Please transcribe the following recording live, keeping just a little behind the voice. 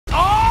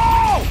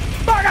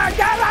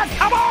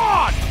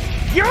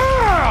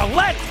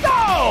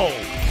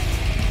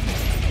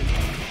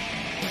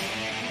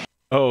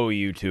Oh,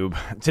 YouTube.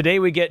 Today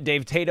we get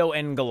Brotato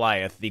and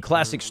Goliath, the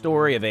classic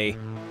story of a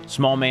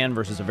small man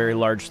versus a very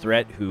large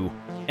threat who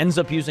ends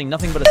up using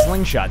nothing but a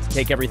slingshot to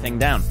take everything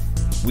down.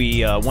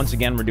 We, once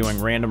again, we're doing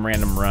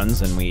random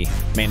runs, and we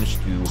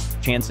managed to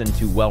chance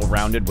into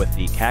Well-Rounded with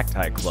the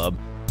Cacti Club,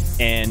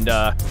 and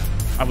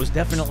I was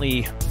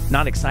definitely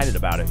not excited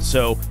about it.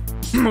 So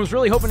I was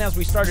really hoping as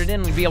we started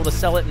in, we'd be able to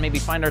sell it and maybe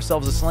find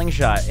ourselves a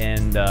slingshot,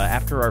 and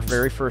after our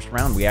very first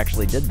round, we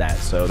actually did that,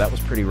 so that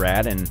was pretty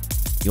rad, and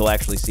you'll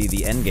actually see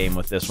the end game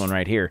with this one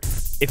right here.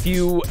 If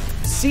you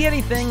see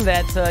anything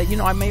that, you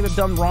know, I may have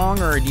done wrong,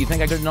 or do you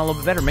think I could have done a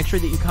little bit better, make sure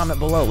that you comment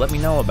below. Let me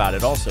know about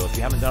it. Also, if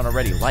you haven't done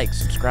already, like,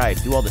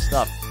 subscribe, do all this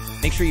stuff.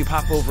 Make sure you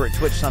pop over at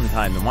Twitch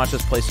sometime and watch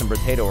us play some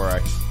Brotato or a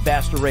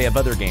vast array of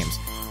other games.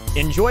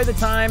 Enjoy the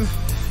time.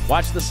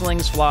 Watch the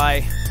slings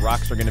fly.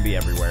 Rocks are going to be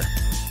everywhere.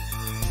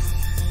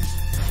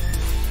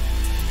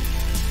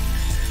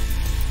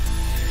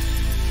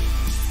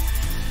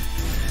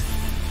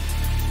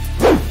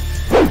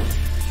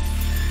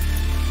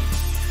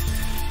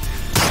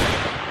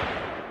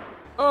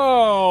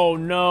 Oh,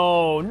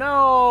 no,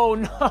 no,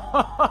 no.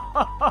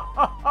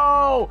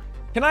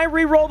 Can I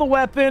re-roll the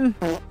weapon?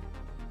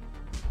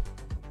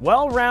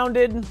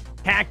 Well-Rounded,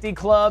 Cacti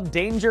Club,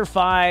 Danger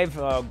 5.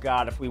 Oh,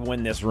 God, if we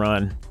win this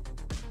run.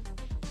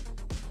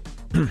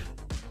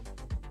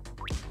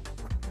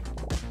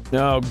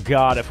 Oh,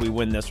 God, if we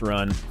win this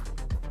run.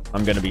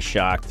 I'm going to be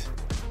shocked.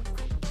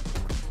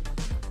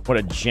 What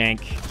a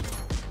jank.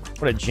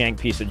 What a jank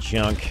piece of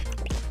junk.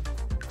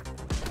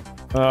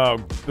 Oh,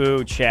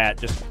 boo, chat.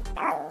 Just...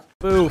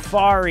 Boo,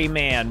 Fari,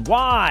 man.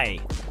 Why?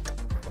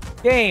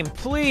 Game,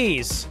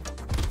 please.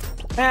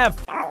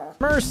 Have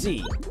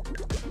mercy.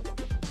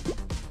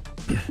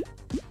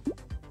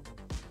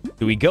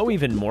 Do we go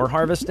even more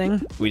harvesting?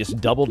 Do we just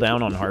double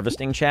down on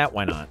harvesting, chat?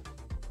 Why not?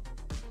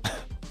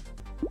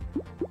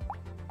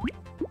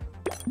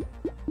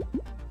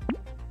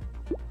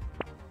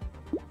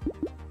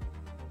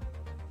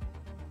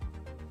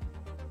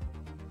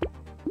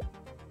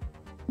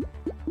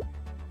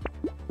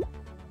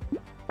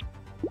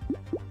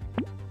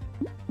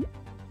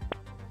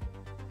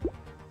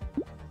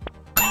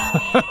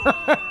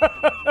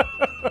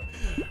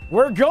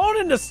 We're going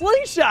into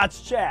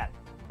slingshots, chat.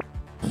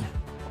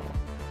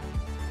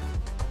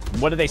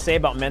 What do they say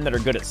about men that are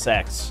good at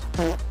sex?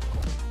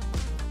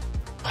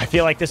 I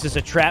feel like this is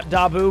a trap,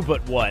 Dabu,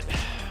 but what?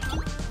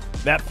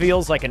 That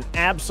feels like an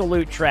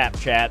absolute trap,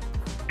 chat.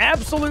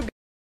 Absolute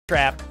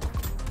trap.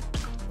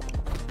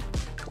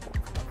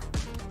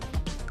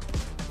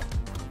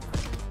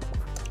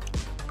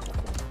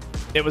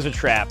 It was a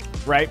trap,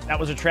 right? That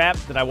was a trap.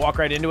 Did I walk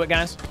right into it,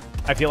 guys?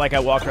 I feel like I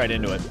walked right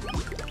into it.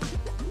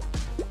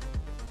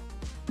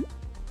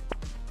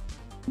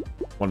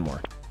 One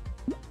more.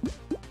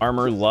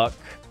 Armor, luck.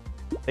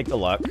 Take the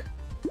luck.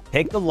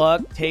 Take the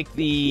luck, take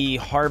the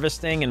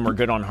harvesting, and we're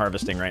good on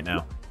harvesting right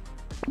now.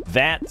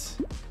 That.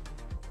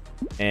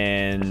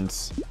 And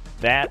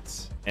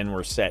that. And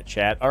we're set,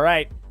 chat. All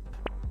right.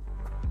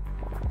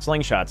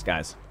 Slingshots,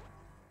 guys.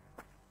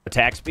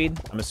 Attack speed.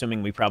 I'm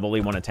assuming we probably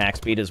want attack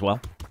speed as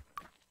well.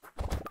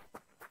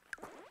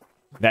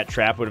 That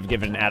trap would have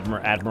given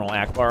Admiral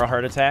Akbar a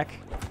heart attack.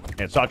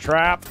 It's a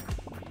trap.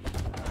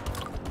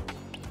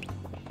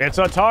 It's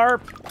a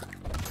tarp.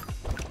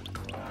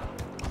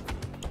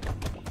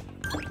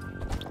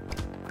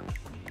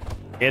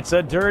 It's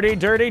a dirty,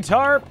 dirty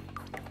tarp.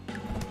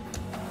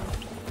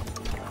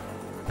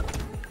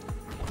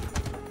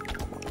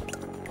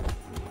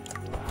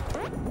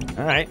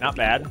 All right, not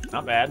bad.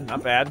 Not bad.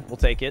 Not bad. We'll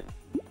take it.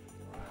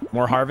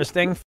 More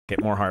harvesting.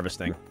 Get more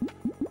harvesting.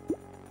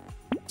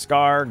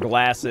 Scar,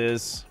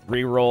 glasses,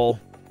 reroll.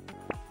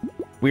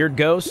 Weird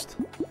ghost.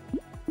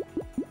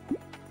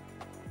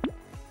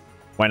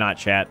 Why not,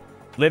 chat?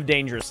 Live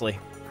dangerously.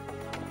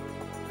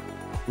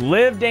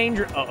 Live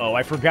danger. Uh-oh,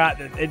 I forgot.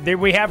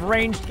 We have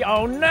ranged...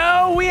 Oh,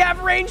 no! We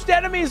have ranged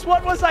enemies!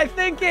 What was I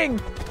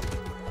thinking?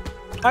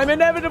 I'm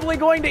inevitably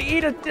going to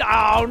eat a...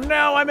 Oh,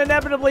 no! I'm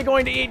inevitably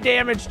going to eat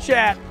damage,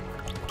 chat.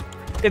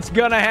 It's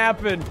gonna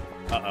happen.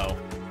 Uh-oh.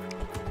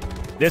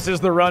 This is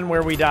the run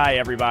where we die,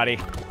 everybody.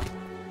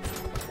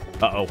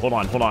 Uh-oh, hold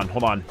on, hold on,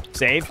 hold on.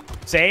 Save,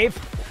 save,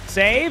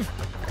 save,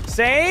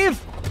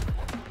 save.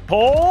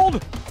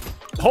 Hold,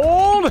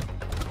 hold.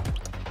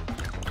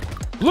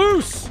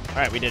 Loose. All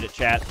right, we did it,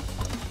 chat.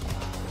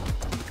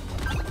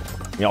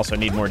 We also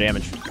need more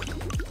damage.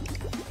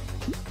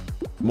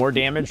 More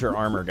damage or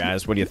armor,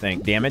 guys? What do you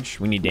think? Damage?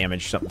 We need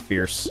damage, something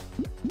fierce.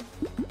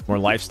 More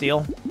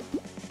lifesteal?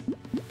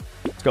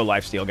 Let's go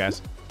lifesteal,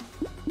 guys.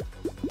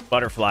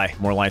 Butterfly,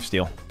 more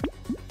lifesteal.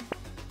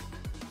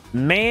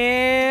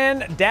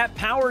 Man, that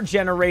power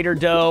generator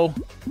dough.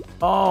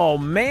 Oh,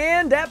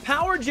 man, that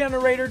power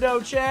generator dough,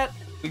 chat.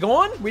 We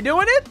going? We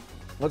doing it?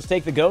 Let's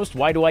take the ghost.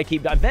 Why do I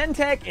keep...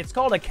 Ventec, it's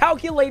called a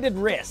calculated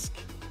risk.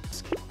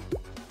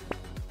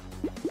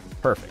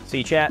 Perfect.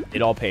 See, chat?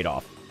 It all paid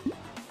off.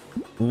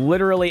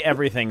 Literally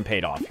everything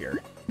paid off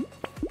here.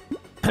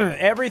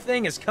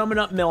 Everything is coming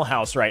up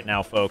Millhouse right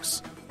now,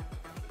 folks.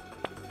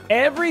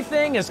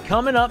 Everything is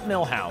coming up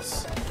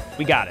Millhouse.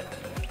 We got it.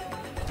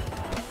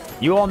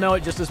 You all know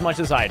it just as much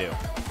as I do.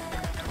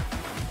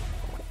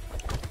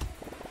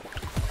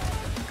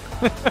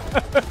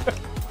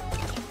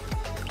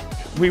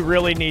 We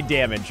really need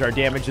damage. Our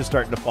damage is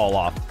starting to fall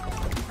off.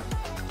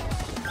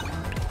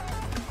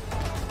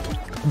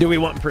 Do we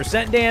want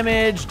percent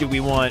damage? Do we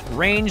want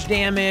range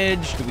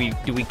damage?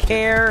 Do we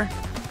care?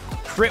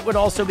 Crit would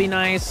also be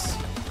nice.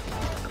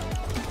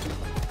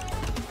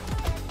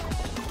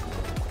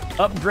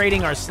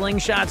 Upgrading our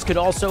slingshots could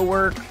also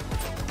work.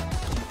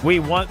 We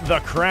want the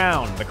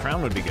crown. The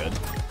crown would be good.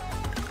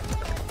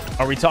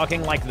 Are we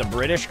talking like the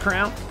British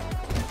crown?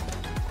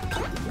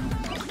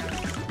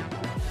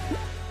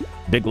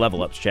 Big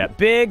level ups, chat.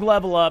 Big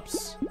level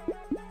ups.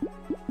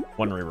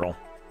 One reroll.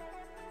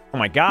 Oh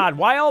my god,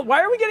 why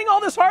are we getting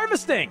all this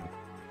harvesting?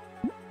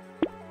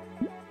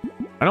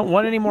 I don't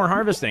want any more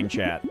harvesting,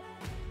 chat.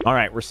 All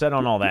right, we're set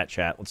on all that,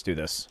 chat. Let's do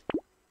this.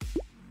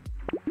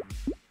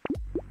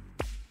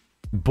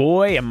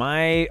 Boy,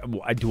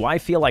 do I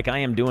feel like I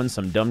am doing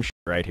some dumb shit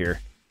right here.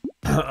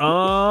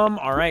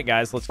 All right,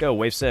 guys, let's go.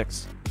 Wave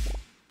 6.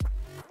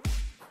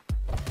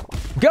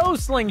 Go,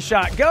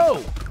 slingshot,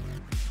 go!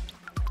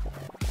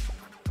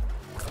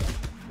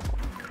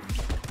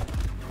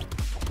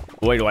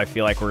 Boy, do I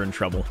feel like we're in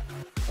trouble.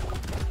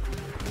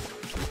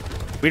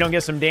 If we don't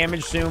get some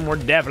damage soon, we're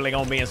definitely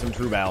going to be in some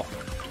Trubal.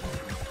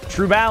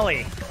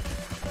 Trubali.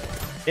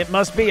 It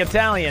must be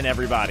Italian,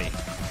 everybody.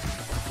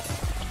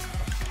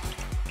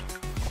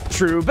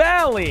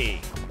 Trubali.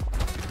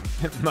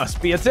 It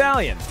must be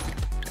Italian.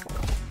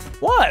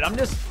 What?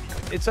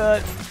 It's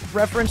a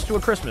reference to a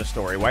Christmas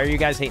story. Why are you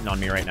guys hating on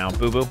me right now,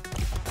 Boo-Boo?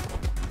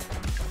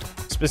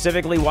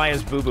 Specifically, why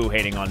is Boo-Boo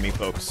hating on me,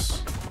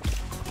 folks?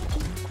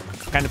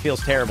 Kind of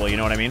feels terrible, you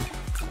know what I mean?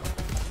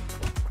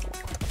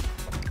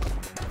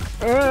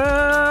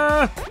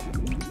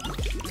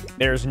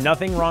 There's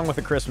nothing wrong with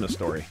a Christmas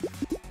story.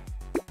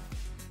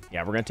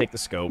 Yeah, we're gonna take the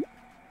scope.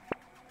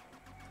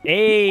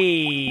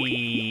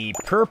 Hey,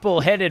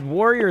 purple-headed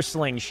warrior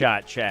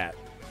slingshot, chat.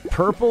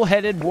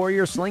 Purple-headed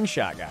warrior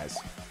slingshot, guys.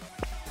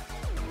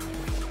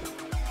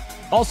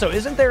 Also,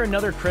 isn't there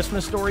another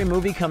Christmas story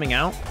movie coming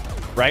out?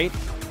 Right?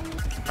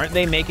 Aren't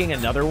they making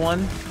another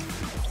one?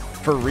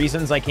 For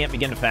reasons I can't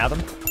begin to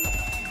fathom.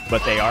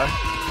 But they are.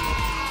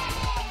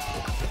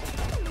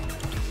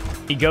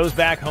 He goes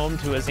back home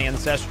to his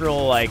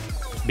ancestral, like,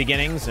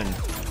 beginnings, and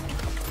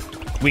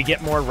we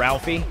get more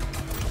Ralphie.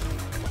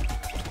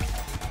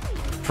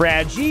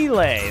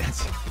 Fragile.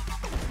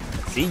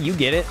 See, you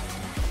get it.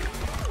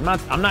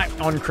 I'm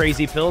not on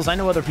crazy pills. I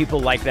know other people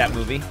like that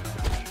movie.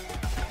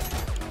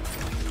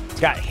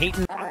 It's got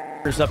hating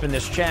up in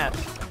this chat.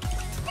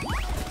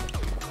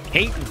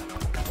 Hating.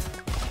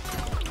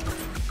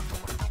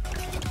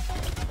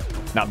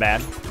 Not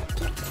bad.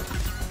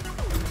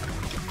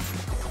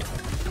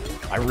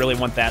 I really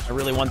want that. I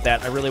really want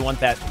that. I really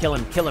want that. Kill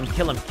him, kill him,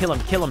 kill him, kill him,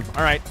 kill him.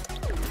 All right.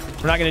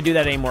 We're not going to do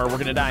that anymore. We're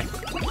going to die.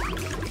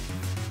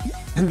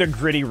 The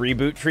gritty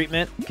reboot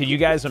treatment. Could you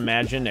guys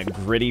imagine a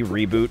gritty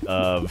reboot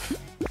of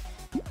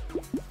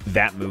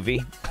that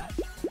movie?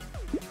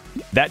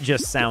 That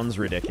just sounds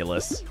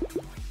ridiculous.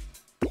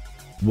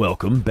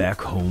 Welcome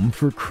back home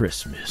for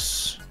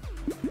Christmas.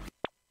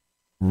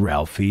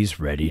 Ralphie's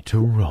ready to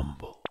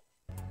rumble.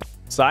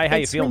 Sai, how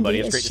you feeling, buddy?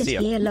 It's great to see you.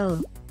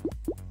 Hello.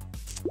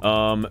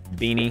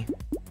 Beanie.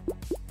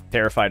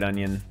 Terrified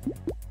Onion.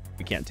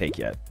 We can't take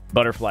yet.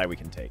 Butterfly we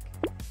can take.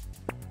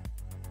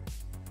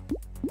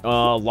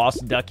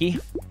 Lost Ducky.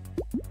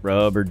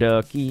 Rubber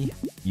Ducky,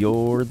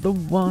 you're the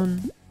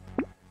one.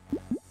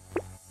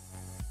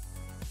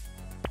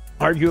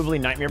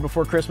 Arguably, Nightmare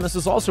Before Christmas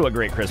is also a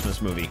great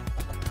Christmas movie.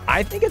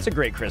 I think it's a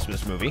great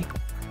Christmas movie.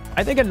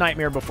 I think A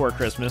Nightmare Before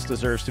Christmas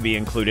deserves to be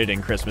included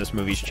in Christmas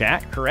movies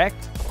chat,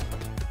 correct?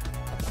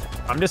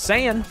 I'm just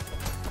saying.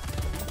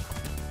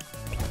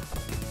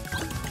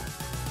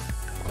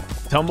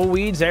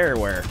 Tumbleweeds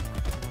everywhere.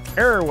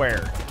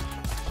 Everywhere.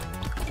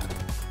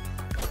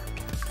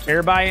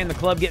 Everybody in the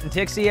club getting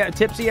tipsy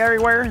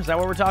everywhere? Is that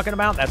what we're talking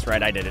about? That's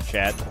right, I did it,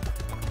 chat.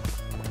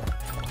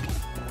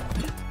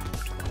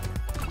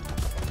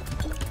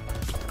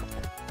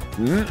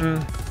 Nope.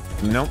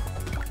 Nope.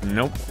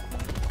 Nope.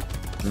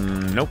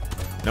 Nope.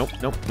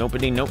 Nope.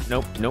 Nopedy. Nope.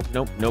 Nope. Nope.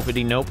 Nope.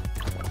 Nopedy. Nope.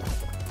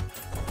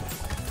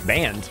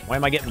 Banned? Why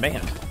am I getting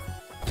banned?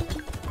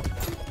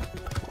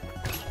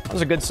 That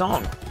was a good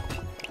song.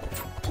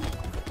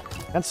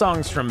 That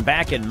song's from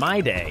back in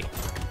my day.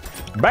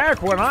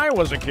 Back when I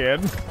was a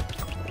kid.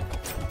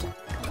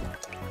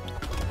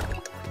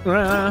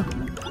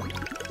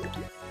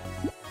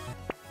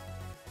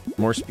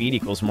 More speed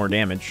equals more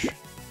damage.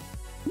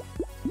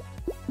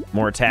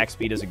 More attack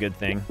speed is a good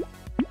thing.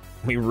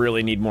 We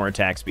really need more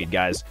attack speed,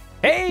 guys.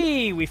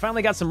 Hey, we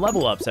finally got some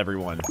level ups,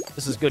 everyone.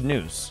 This is good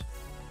news.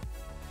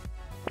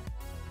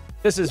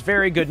 This is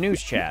very good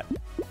news, chat. You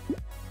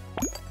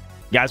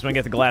guys want to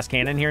get the glass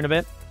cannon here in a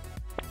bit?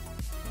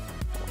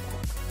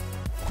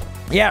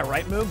 Yeah,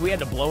 right, Move. We had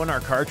to blow in our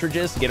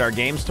cartridges to get our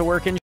games to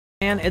work, and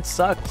man, it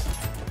sucked.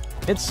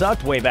 It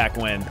sucked way back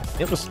when.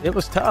 It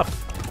was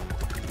tough.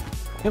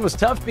 It was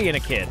tough being a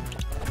kid.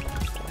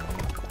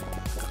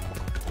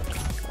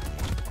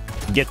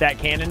 Get that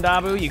cannon,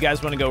 Dabu. You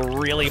guys want to go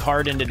really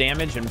hard into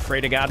damage and pray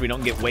to God we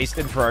don't get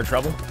wasted for our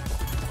trouble?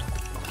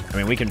 I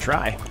mean, we can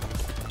try.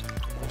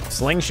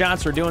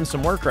 Slingshots are doing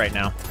some work right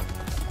now.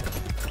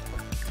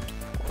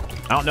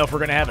 I don't know if we're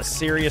going to have a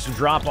serious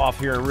drop-off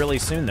here really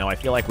soon, though. I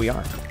feel like we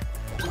are.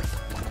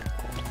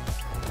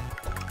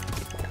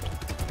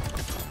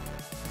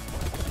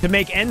 To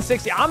make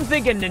N60... I'm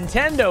thinking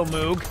Nintendo,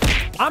 Moog.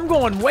 I'm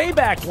going way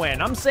back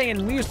when. I'm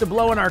saying we used to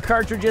blow in our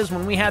cartridges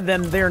when we had their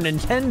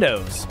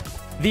Nintendos.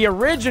 The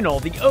original,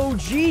 the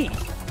OG.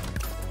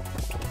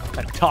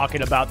 I'm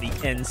talking about the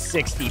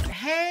N64.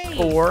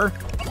 Hey!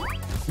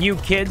 You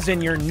kids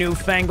and your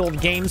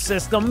newfangled game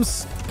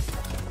systems.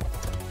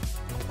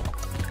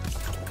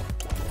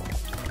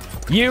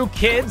 You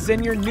kids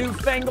and your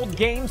newfangled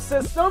game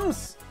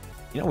systems.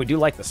 You know, we do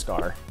like the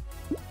scar.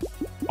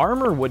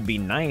 Armor would be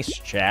nice,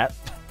 chat.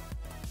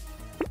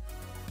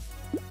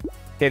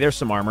 Okay, there's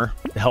some armor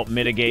to help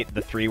mitigate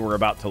the 3 we're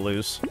about to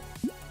lose.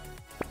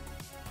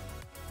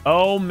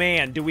 Oh,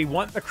 man. Do we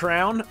want the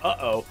crown?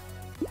 Uh-oh.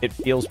 It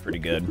feels pretty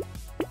good.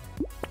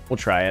 We'll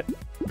try it.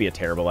 It'd be a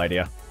terrible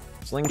idea.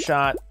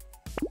 Slingshot.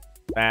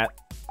 That.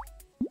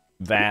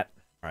 That.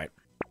 All right.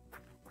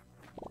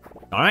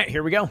 All right,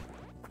 here we go.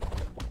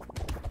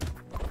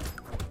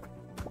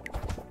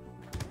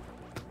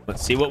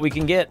 Let's see what we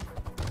can get.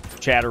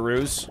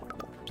 Chatteroos.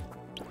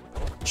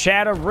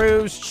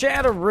 Chatteroos.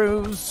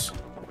 Chatteroos.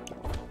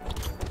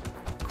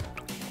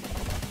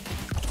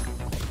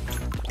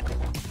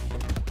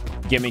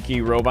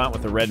 Gimmicky robot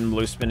with a red and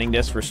blue spinning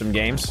disc for some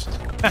games.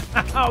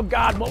 Oh,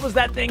 God. What was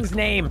that thing's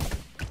name?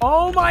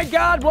 Oh, my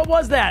God. What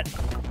was that?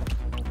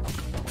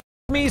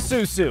 Me,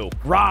 Susu.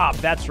 Rob.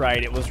 That's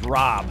right. It was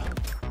Rob.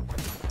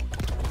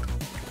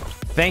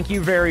 Thank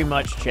you very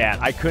much, chat.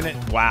 I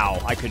couldn't...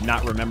 Wow. I could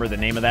not remember the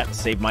name of that to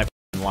save my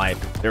life.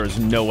 There was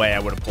no way I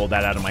would have pulled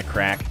that out of my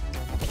crack.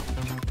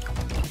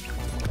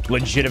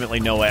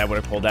 Legitimately no way I would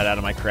have pulled that out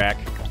of my crack.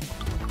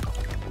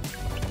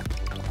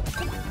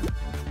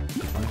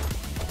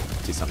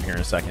 See something here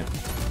in a second.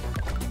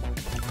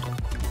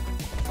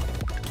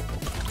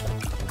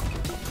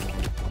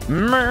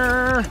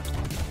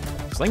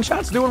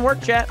 Slingshot's doing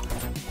work, chat.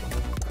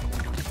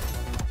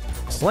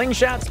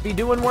 Slingshots be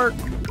doing work.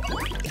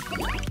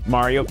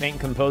 Mario Paint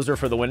composer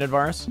for the Wind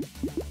Advars.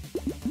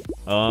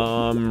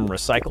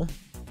 Recycle.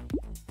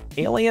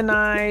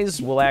 Alienize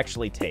will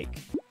actually take.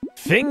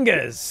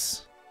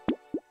 Fingers.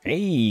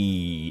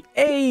 Hey.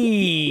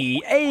 Hey.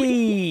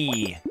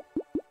 Hey.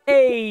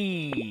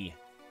 Hey.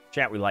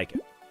 Chat, we like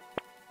it.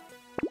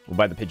 We'll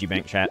buy the Pidgey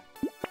Bank, chat.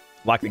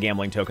 Lock the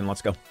gambling token.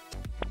 Let's go.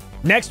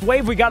 Next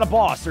wave, we got a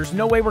boss. There's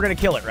no way we're going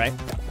to kill it, right?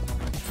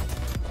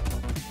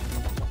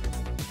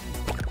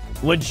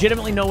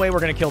 Legitimately no way we're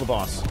going to kill the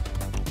boss.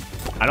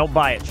 I don't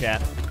buy it,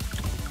 chat.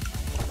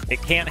 It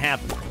can't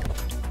happen.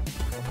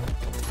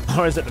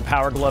 Or is it the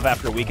Power Glove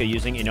after a week of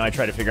using it? You know, I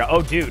try to figure out...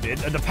 Oh, dude,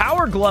 the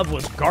Power Glove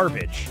was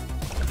garbage.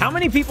 How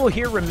many people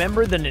here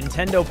remember the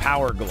Nintendo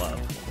Power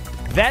Glove?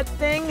 That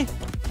thing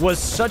was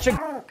such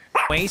a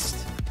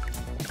waste.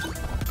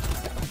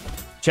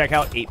 Check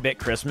out 8-Bit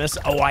Christmas.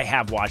 Oh, I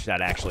have watched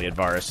that, actually,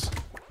 Advaris.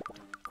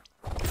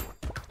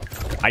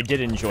 I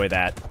did enjoy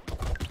that.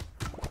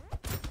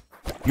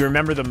 You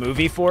remember the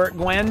movie for it,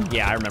 Gwen?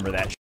 Yeah, I remember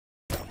that.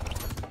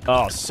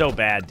 Oh, so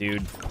bad,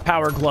 dude.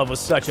 Power Glove was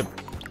such a...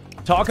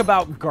 Talk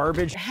about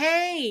garbage.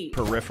 Hey!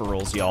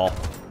 Peripherals, y'all.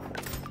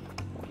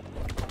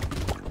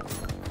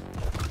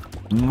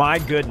 My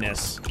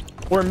goodness.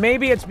 Or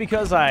maybe it's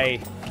because I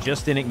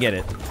just didn't get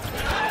it.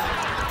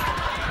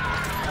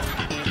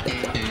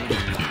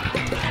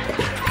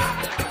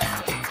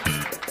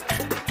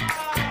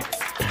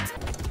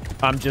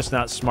 I'm just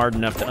not smart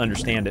enough to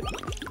understand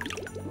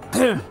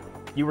it.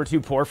 You were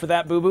too poor for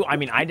that, boo-boo? I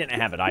mean, I didn't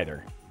have it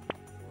either.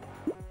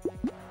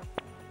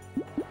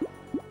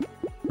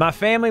 My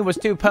family was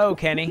too po,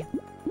 Kenny.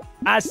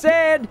 I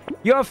said,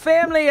 your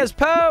family is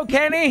po,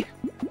 Kenny.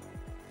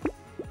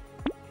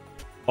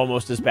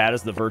 Almost as bad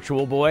as the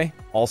Virtual Boy.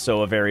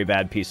 Also a very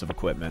bad piece of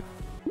equipment.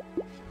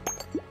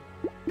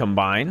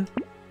 Combine.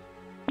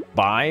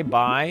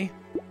 Buy.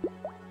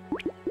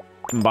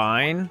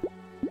 Combine.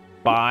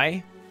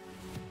 Buy.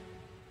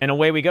 And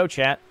away we go,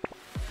 chat.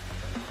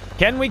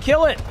 Can we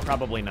kill it?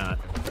 Probably not.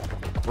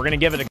 We're going to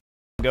give it a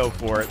go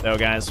for it, though,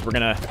 guys. We're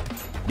going to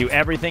do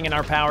everything in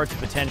our power to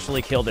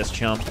potentially kill this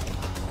chump.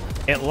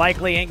 It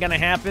likely ain't going to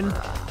happen,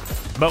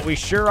 but we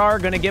sure are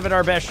going to give it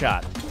our best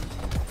shot.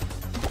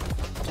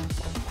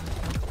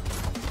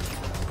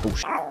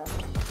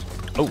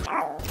 Oh,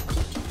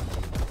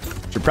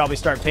 should probably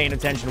start paying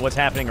attention to what's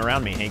happening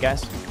around me, hey,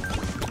 guys?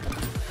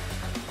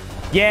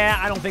 Yeah,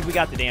 I don't think we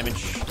got the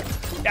damage.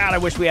 God, I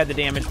wish we had the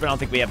damage, but I don't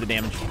think we have the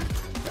damage.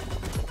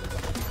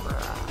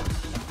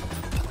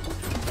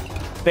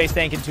 Space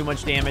tanking too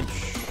much damage.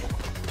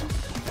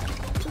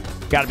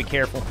 Gotta be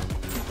careful,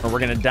 or we're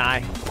gonna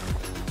die.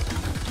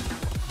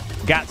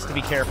 Gots to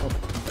be careful.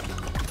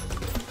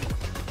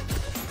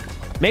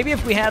 Maybe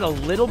if we had a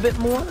little bit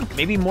more,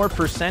 maybe more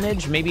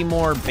percentage, maybe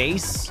more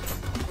base.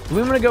 Do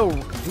we want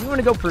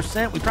to go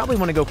percent? We probably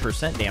want to go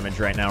percent damage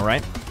right now,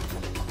 right?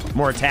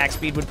 More attack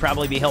speed would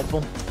probably be helpful.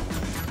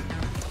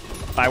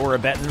 If I were a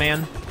betting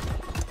man.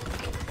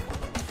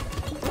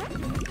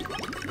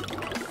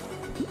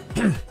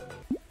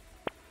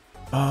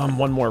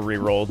 One more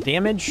reroll.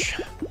 Damage.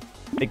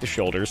 Take the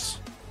shoulders.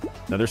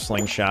 Another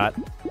slingshot.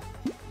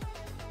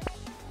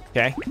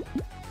 Okay.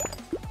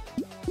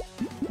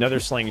 Another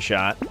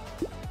slingshot.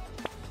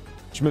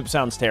 Schmoop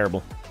sounds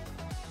terrible.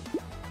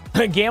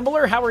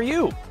 Gambler, how are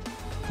you?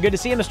 Good to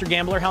see you, Mr.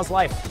 Gambler. How's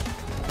life?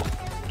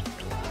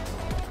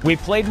 We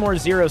played more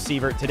Zero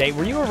Sievert today.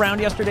 Were you around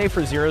yesterday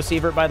for Zero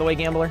Sievert, by the way,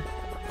 Gambler?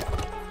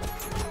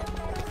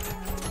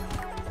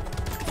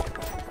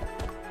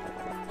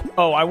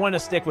 Oh, I want to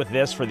stick with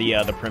this for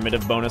the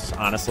primitive bonus,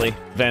 honestly,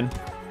 Ven.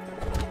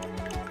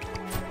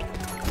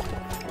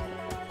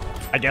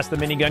 I guess the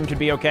minigun could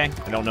be okay.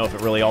 I don't know if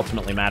it really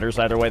ultimately matters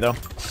either way, though.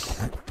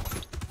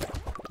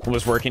 It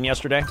was working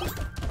yesterday.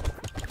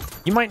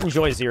 You might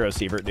enjoy Zero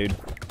Sievert, dude.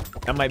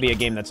 That might be a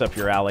game that's up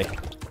your alley.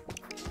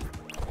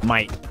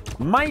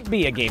 Might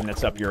be a game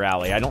that's up your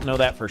alley. I don't know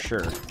that for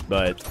sure,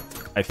 but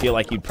I feel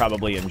like you'd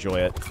probably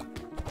enjoy it.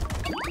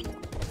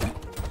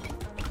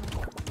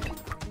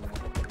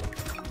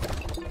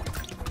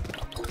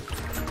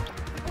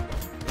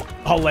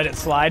 I'll let it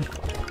slide.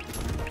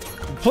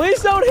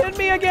 Please don't hit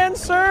me again,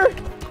 sir!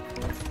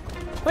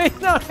 Please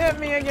don't hit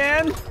me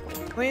again!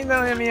 Please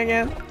don't hit me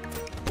again.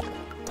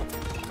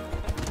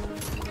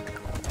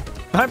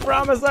 I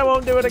promise I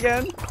won't do it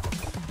again.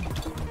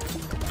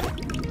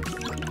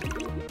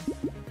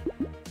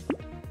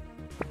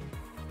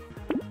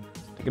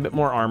 Take a bit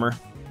more armor.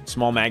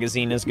 Small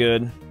magazine is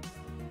good.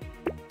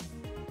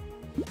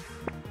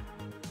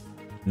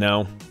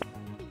 No.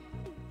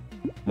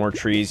 More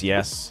trees,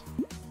 yes.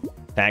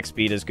 Attack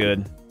speed is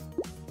good.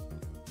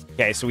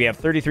 Okay, so we have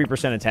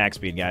 33% attack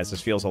speed, guys.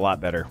 This feels a lot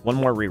better. One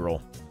more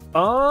reroll.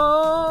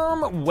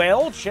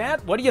 Well,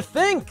 chat, what do you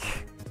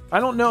think?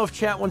 I don't know if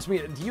chat wants me...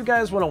 Do you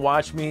guys want to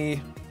watch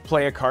me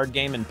play a card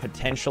game and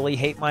potentially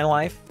hate my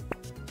life?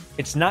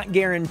 It's not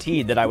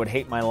guaranteed that I would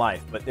hate my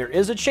life, but there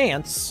is a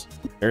chance.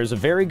 There is a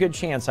very good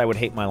chance I would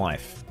hate my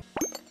life.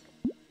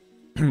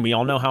 We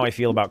all know how I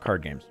feel about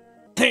card games.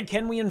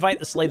 Can we invite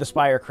the Slay the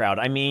Spire crowd?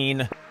 I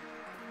mean...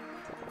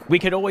 We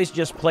could always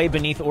just play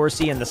Beneath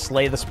Orsi in the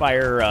Slay the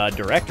Spire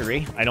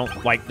directory. I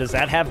don't... Like, does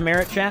that have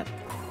merit, chat?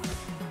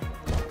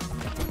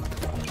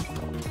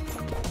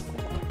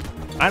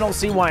 I don't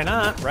see why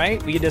not,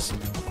 right? We could just...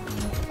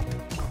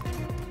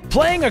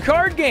 Playing a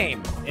card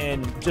game!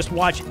 And just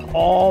watch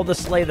all the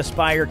Slay the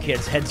Spire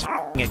kids' heads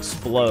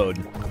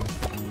explode.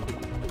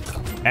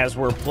 As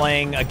we're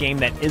playing a game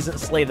that isn't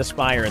Slay the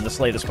Spire in the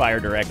Slay the Spire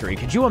directory.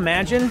 Could you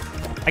imagine?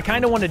 I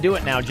kind of want to do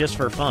it now just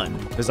for fun.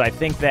 Because I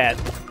think that...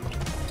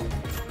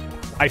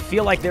 I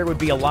feel like there would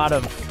be a lot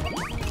of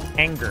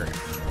anger.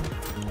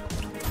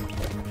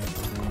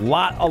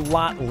 A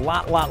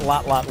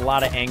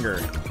lot of anger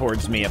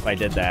towards me if I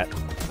did that.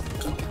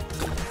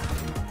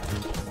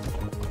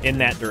 In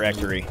that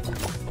directory.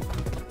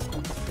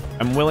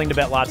 I'm willing to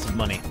bet lots of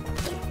money.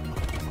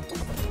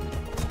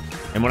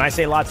 And when I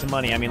say lots of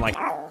money, I mean like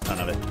a ton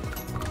of it.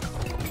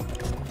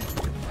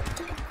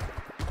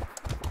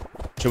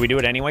 Should we do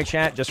it anyway,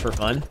 chat? Just for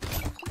fun?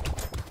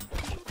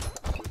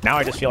 Now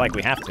I just feel like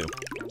we have to.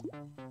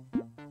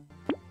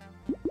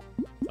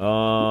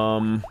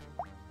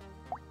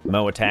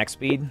 Mo attack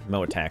speed?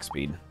 Mo attack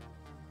speed.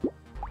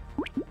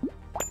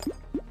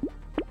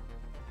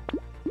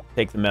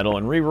 Take the medal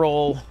and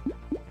reroll.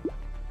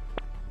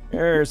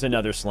 There's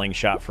another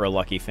slingshot for a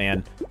lucky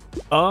fan.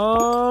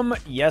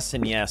 Yes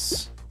and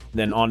yes.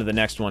 Then on to the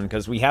next one,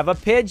 because we have a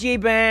Pidgey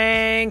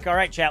Bank. All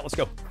right, chat, let's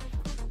go.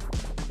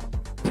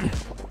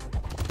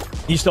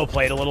 You still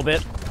played a little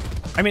bit?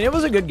 I mean, it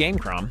was a good game,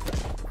 Crom.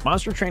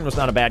 Monster Train was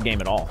not a bad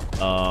game at all.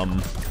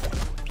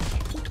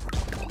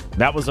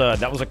 That was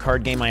a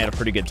card game I had a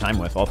pretty good time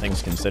with, all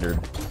things considered.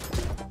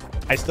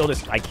 I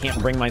can't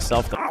bring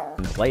myself to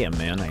play him,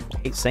 man. I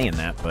hate saying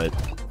that, but...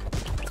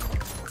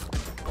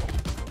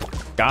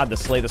 God, the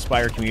Slay the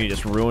Spire community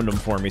just ruined them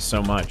for me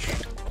so much.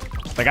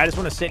 Like, I just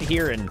want to sit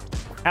here and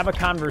have a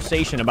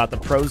conversation about the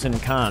pros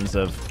and cons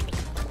of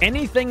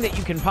anything that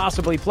you can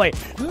possibly play.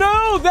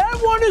 No, that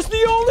one is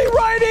the only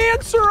right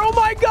answer! Oh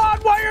my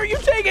God, why are you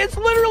taking... It's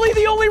literally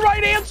the only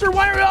right answer! Oh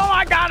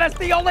my God, it's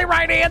the only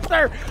right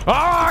answer! Oh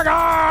my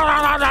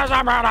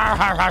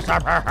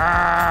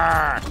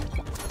God!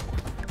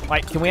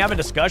 Like, can we have a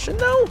discussion,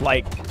 though?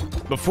 Like,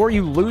 before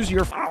you lose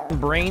your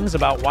brains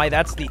about why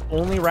that's the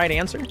only right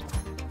answer?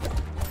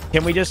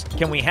 Can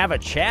we have a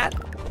chat?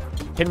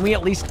 Can we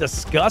at least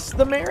discuss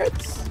the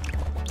merits?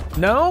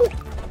 No?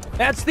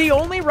 That's the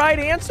only right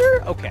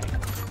answer? Okay.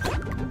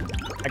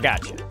 I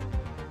got you.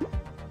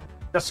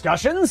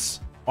 Discussions?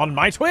 On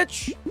my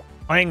Twitch?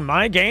 Playing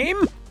my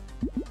game?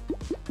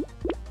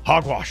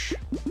 Hogwash.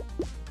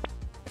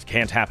 It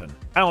can't happen.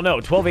 I don't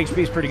know. 12 HP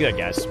is pretty good,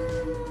 guys.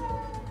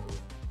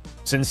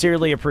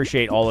 Sincerely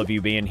appreciate all of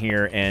you being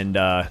here and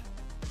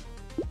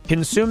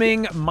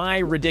consuming my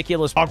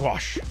ridiculous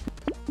hogwash.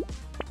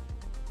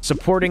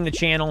 Supporting the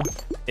channel.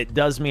 It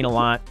does mean a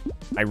lot.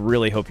 I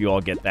really hope you all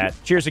get that.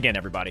 Cheers again,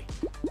 everybody.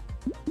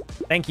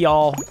 Thank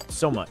y'all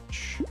so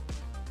much.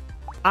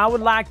 I would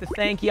like to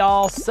thank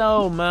y'all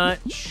so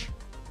much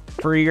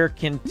for your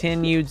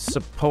continued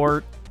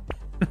support.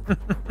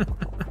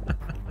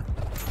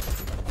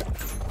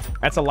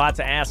 That's a lot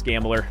to ask,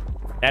 Gambler.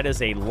 That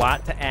is a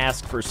lot to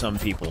ask for some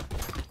people.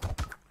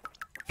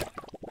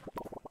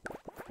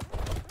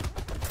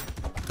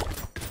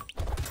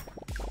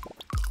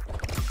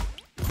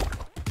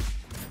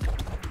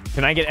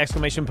 Can I get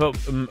exclamation point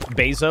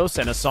Bezos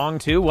and a song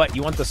too? What,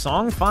 you want the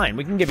song? Fine,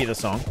 we can give you the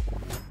song.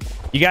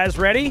 You guys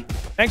ready?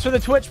 Thanks for the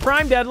Twitch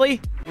Prime,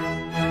 Deadly.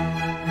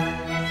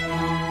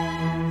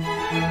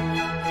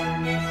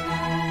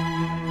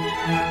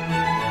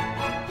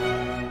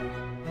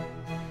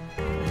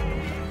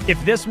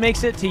 If this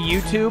makes it to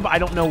YouTube, I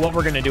don't know what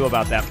we're going to do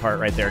about that part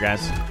right there,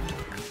 guys.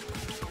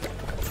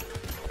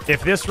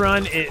 If this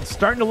run, it's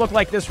starting to look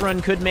like this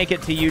run could make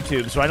it to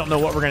YouTube, so I don't know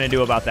what we're going to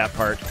do about that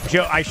part.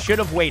 Joe, I should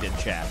have waited,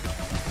 chat.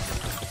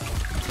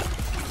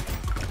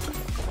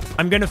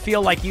 I'm going to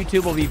feel like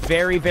YouTube will be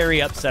very,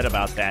 very upset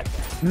about that.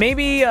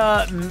 Maybe,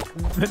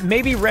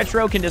 maybe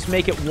Retro can just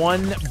make it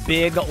one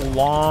big,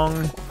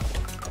 long...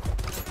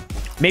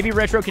 Maybe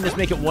Retro can just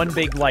make it one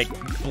big, like,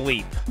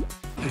 bleep.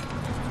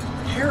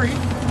 Harry,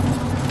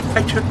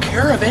 I took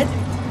care of it.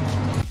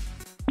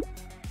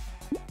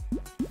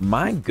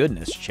 My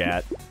goodness,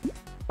 chat.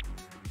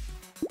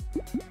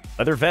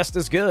 Leather vest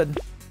is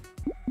good.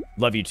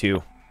 Love you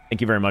too. Thank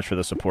you very much for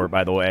the support,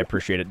 by the way. I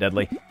appreciate it,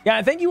 Deadly. Yeah,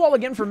 and thank you all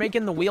again for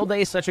making the wheel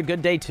day such a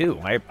good day, too.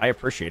 I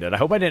appreciate it. I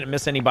hope I didn't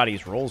miss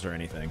anybody's rolls or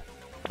anything.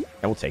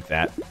 I will take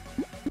that.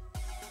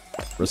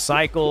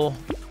 Recycle.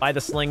 Buy the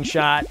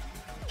slingshot.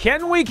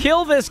 Can we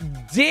kill this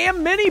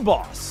damn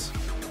mini-boss?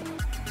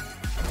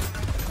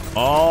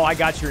 Oh, I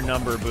got your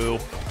number, boo.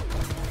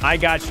 I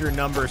got your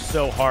number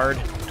so hard.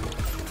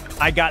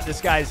 I got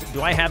this guy's...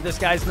 Do I have this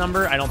guy's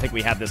number? I don't think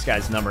we have this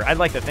guy's number. I'd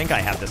like to think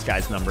I have this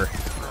guy's number.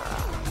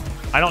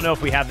 I don't know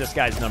if we have this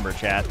guy's number,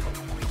 chat.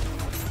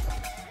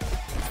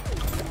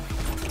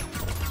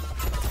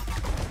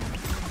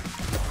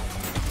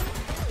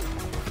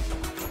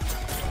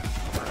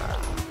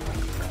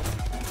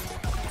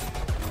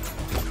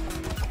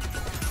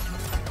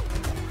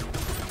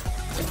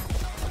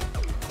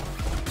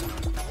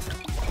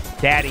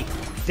 Daddy.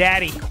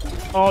 Daddy.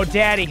 Oh,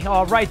 Daddy.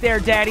 Oh, right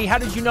there, Daddy. How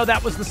did you know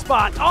that was the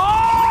spot?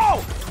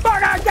 Oh!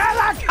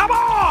 Come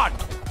on!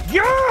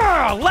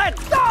 Yeah!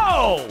 Let's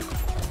go!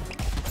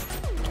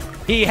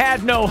 He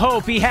had no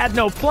hope. He had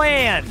no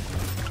plan.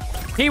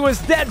 He was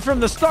dead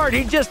from the start.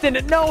 He just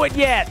didn't know it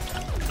yet.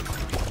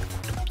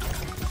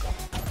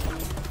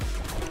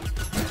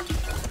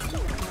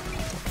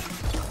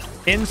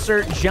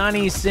 Insert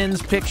Johnny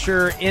Sins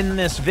picture in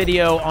this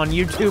video on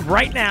YouTube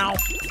right now.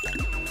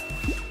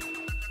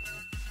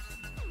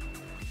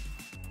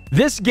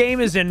 This game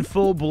is in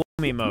full-blown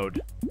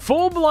mode.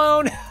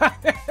 Full-blown.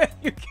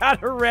 You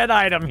got a red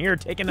item. Here,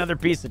 take another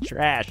piece of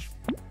trash.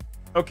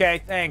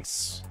 Okay,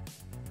 thanks.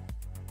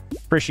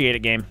 Appreciate it,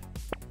 game.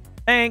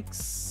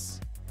 Thanks.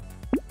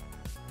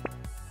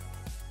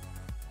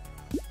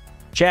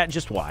 Chat,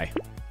 just why?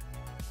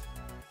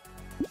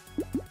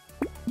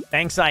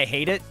 Thanks, I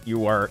hate it.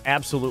 You are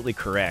absolutely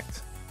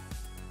correct.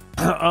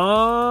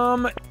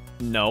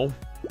 No.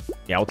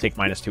 Yeah, I'll take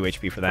 -2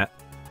 HP for that.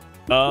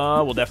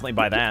 We'll definitely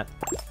buy that.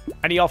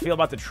 How do y'all feel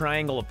about the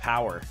triangle of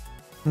power?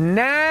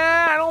 Nah,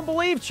 I don't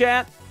believe,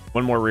 chat.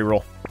 One more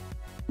reroll.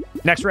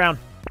 Next round.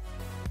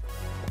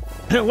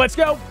 Let's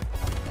go.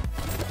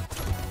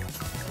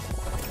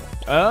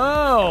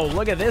 Oh,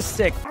 look at this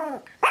sick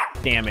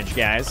damage,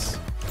 guys.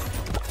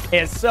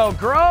 It's so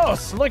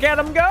gross. Look at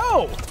him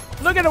go.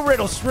 Look at the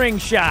Riddle string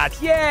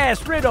shots.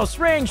 Yes, Riddle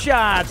string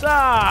shots.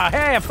 Ah,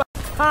 hey,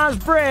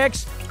 Hans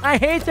Bricks. I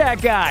hate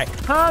that guy.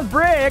 Hans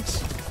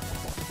Bricks.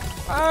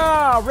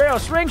 Oh, Riddle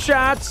string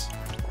shots.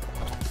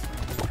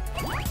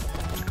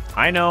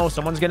 I know,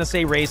 someone's going to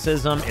say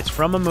racism. It's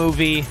from a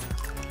movie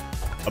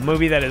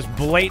that is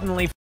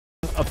blatantly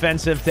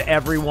offensive to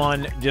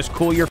everyone. Just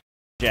cool your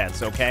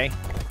jets, okay?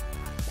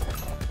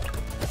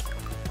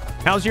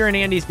 How's your and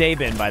Andy's day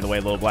been, by the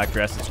way, Little Black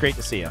Dress? It's great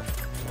to see you.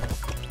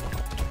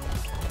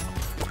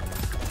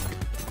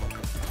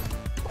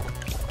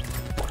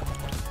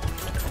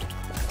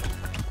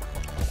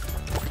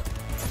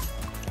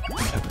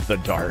 The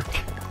dark.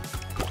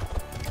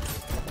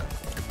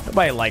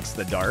 Nobody likes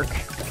the dark.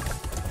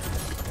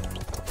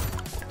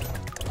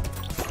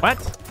 What?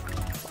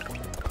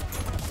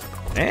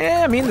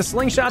 I mean, the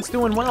slingshot's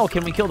doing well.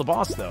 Can we kill the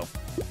boss, though?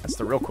 That's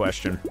the real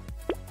question.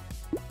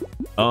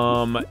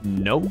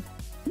 No.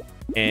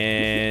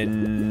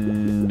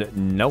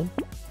 And no.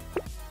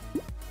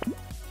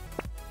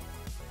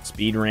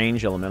 Speed,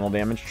 range, elemental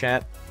damage,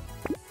 chat.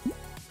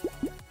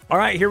 All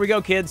right, here we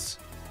go, kids.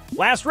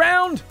 Last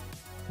round.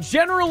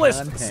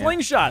 Generalist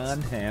slingshots.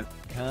 Content.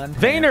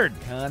 Vaynard.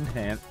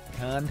 Content.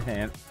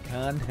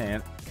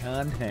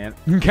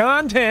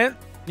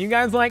 You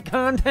guys like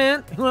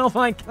content? Who else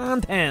like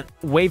content?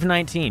 Wave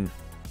 19.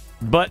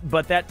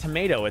 But that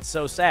tomato, it's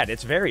so sad.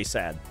 It's very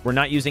sad. We're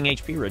not using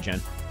HP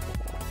regen.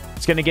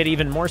 It's going to get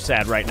even more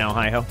sad right now,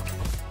 Hi-Ho.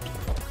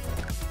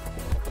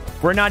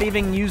 We're not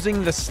even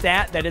using the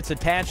stat that it's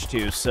attached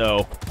to,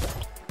 so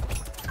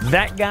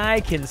that guy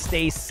can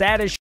stay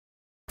sad as shit.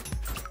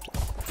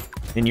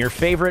 And your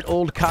favorite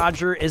old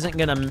codger isn't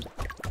gonna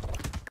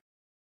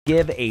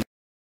give a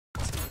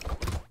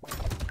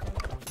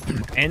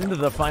end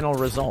the final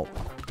result.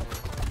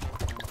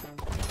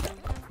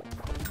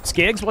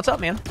 Skiggs, what's up,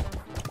 man?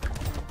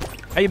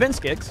 How you been,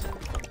 Skiggs?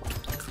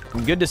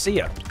 Good to see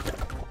you.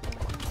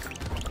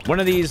 One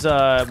of these,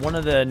 one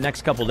of the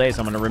next couple days,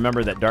 I'm going to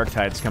remember that Dark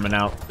Tide's coming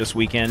out this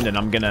weekend, and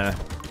I'm going to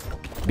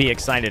be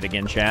excited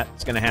again, chat.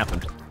 It's going to happen.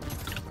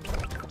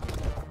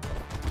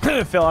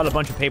 Fill out a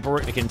bunch of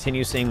paperwork to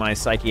continue seeing my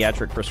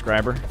psychiatric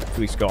prescriber.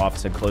 2 weeks ago,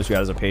 office had closed you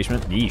out as a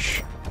patient.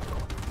 Yeesh.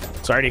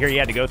 Sorry to hear you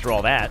had to go through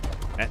all that.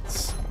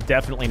 That's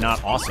definitely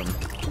not awesome.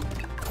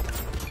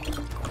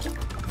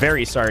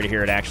 Very sorry to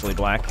hear it, actually,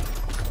 Black.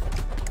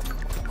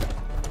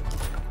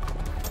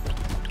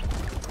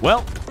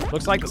 Well,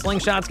 looks like the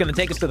slingshot's going to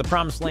take us to the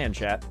promised land,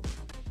 chat.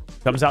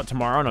 Comes out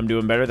tomorrow, and I'm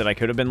doing better than I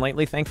could have been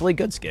lately. Thankfully,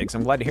 good, Skiggs.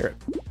 I'm glad to hear it.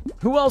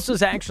 Who else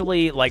is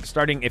actually, like,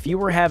 starting... If you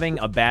were having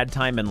a bad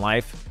time in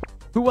life,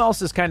 who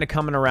else is kind of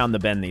coming around the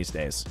bend these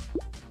days?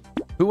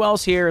 Who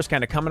else here is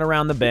kind of coming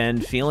around the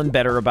bend, feeling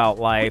better about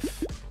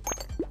life,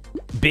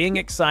 being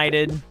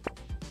excited,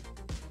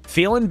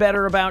 feeling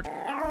better about...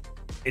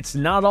 It's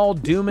not all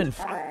doom and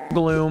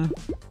gloom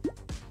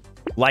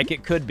like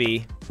it could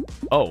be.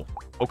 Oh,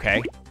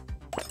 okay.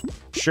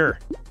 Sure.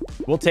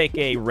 We'll take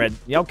a red...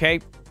 Okay.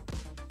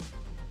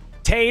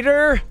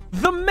 Tater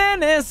the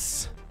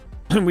Menace!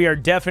 We are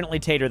definitely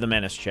Tater the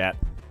Menace, chat.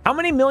 How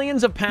many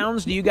millions of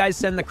pounds do you guys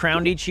send the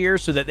Crown each year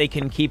so that they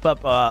can keep up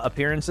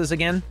appearances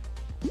again?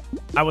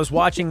 I was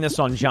watching this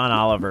on John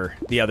Oliver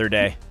the other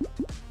day.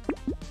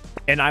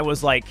 And I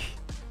was like,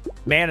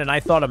 man, and I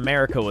thought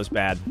America was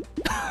bad.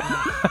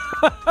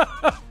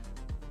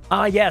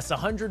 Yes,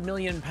 100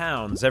 million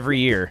pounds every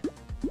year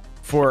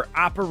for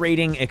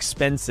operating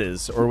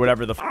expenses or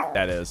whatever the f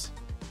that is.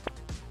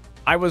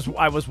 I was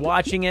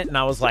watching it and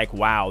I was like,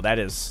 wow, that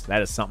is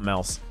something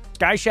else.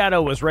 Sky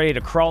Shadow was ready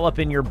to crawl up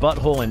in your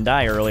butthole and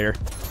die earlier.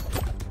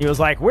 He was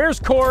like, where's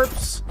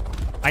Corpse?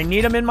 I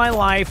need him in my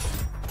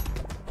life.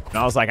 And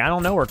I was like, I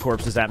don't know where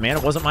Corpse is at, man.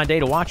 It wasn't my day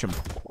to watch him.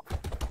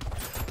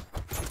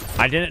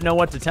 I didn't know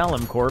what to tell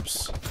him,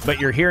 Corpse. But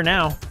you're here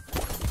now.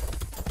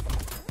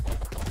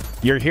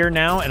 You're here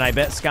now, and I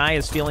bet Sky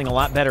is feeling a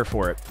lot better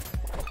for it.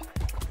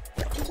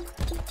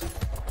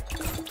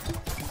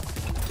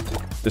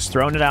 Just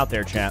throwing it out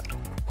there, chat.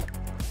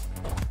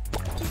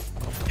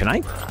 Can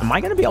I? Am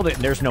I going to be able to?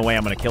 There's no way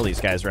I'm going to kill these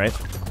guys, right?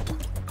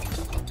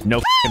 No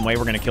f***ing way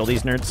we're going to kill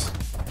these nerds.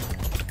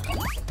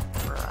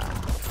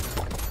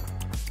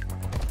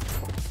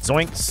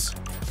 Zoinks.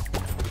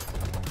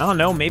 I don't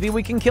know. Maybe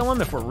we can kill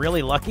them if we're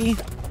really lucky.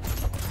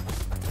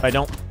 If I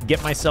don't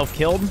get myself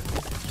killed.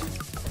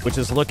 Which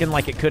is looking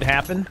like it could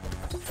happen.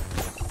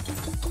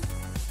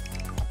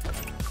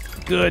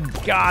 Good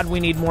God, we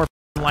need more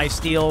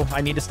lifesteal.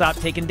 I need to stop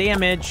taking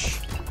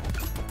damage.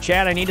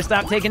 Chat, I need to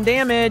stop taking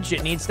damage.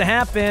 It needs to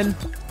happen.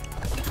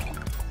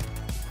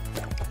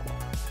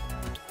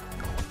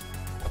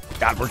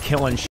 God, we're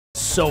killing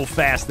so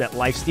fast that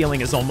life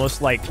stealing is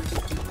almost like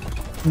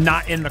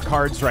not in the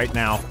cards right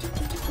now.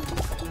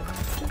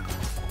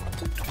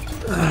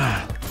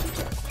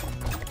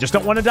 Just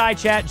don't want to die,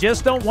 chat.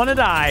 Just don't want to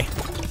die.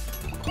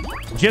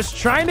 Just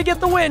trying to get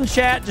the win,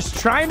 chat. Just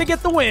trying to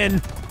get the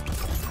win.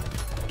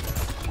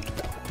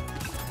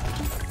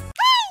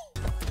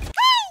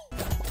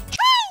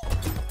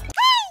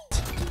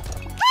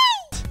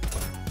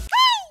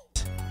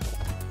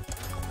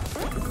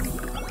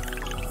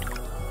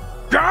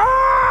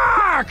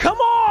 Ah, come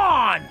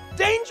on!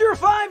 Danger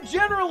 5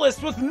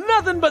 Generalist with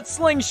nothing but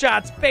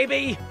slingshots,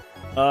 baby!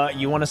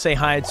 You want to say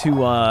hi to,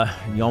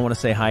 y'all want to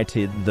say hi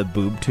to the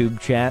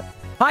BoobTube chat?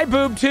 Hi,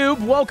 BoobTube.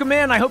 Welcome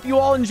in. I hope you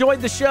all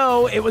enjoyed the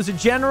show. It was a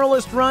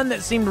generalist run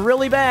that seemed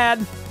really bad.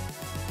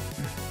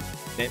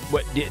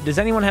 Does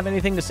anyone have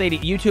anything to say to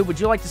YouTube? Would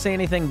you like to say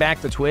anything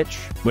back to Twitch?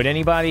 Would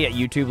anybody at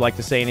YouTube like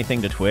to say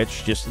anything to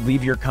Twitch? Just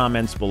leave your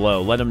comments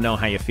below. Let them know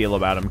how you feel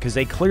about them, because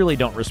they clearly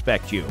don't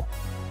respect you.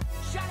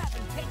 Shut up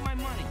and take my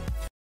money.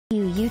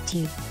 You,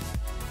 YouTube.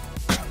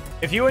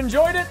 If you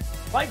enjoyed it,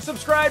 like,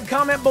 subscribe,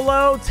 comment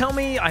below. Tell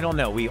me, I don't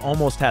know. We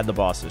almost had the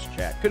bosses,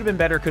 chat. Could have been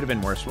better, could have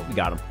been worse, but we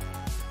got them.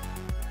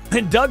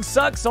 And Doug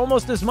sucks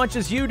almost as much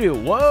as you do.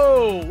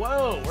 Whoa,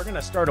 whoa. We're going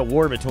to start a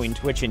war between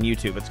Twitch and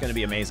YouTube. It's going to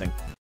be amazing.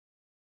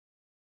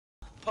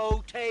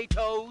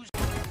 Potatoes.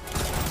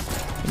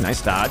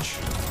 Nice dodge.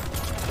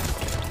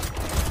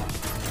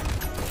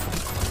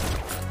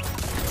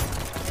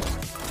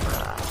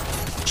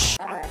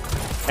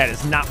 That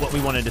is not what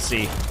we wanted to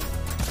see.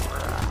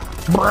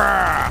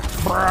 Bruh,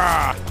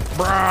 bruh,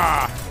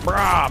 bruh,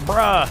 bruh,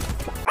 bruh,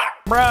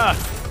 bruh,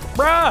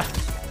 bruh,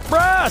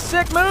 bruh.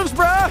 Sick moves,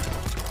 bruh.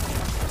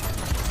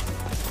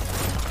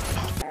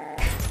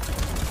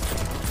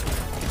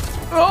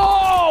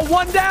 Oh,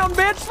 one down,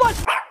 bitch.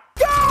 Let's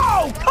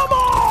go. Come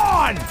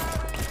on.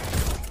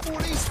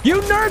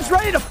 You nerds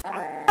ready to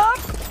up?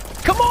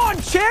 Come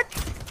on, chick.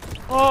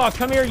 Oh,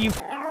 come here, you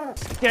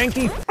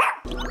skanky.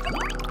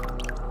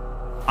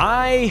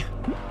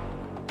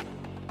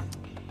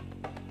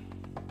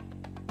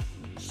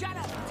 Shut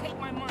up and take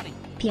my money.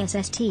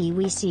 PSST,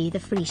 we see the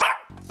free.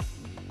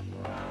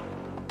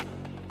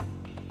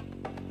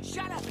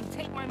 Shut up and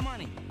take my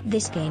money.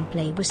 This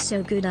gameplay was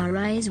so good our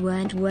eyes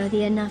weren't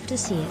worthy enough to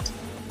see it.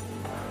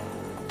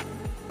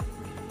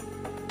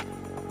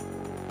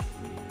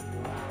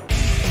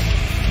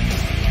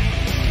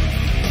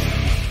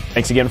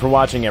 Thanks again for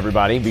watching,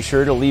 everybody. Be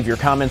sure to leave your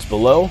comments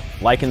below,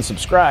 like and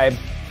subscribe,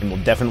 and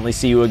we'll definitely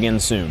see you again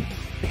soon.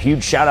 A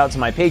huge shout out to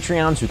my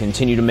Patreons who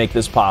continue to make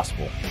this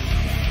possible.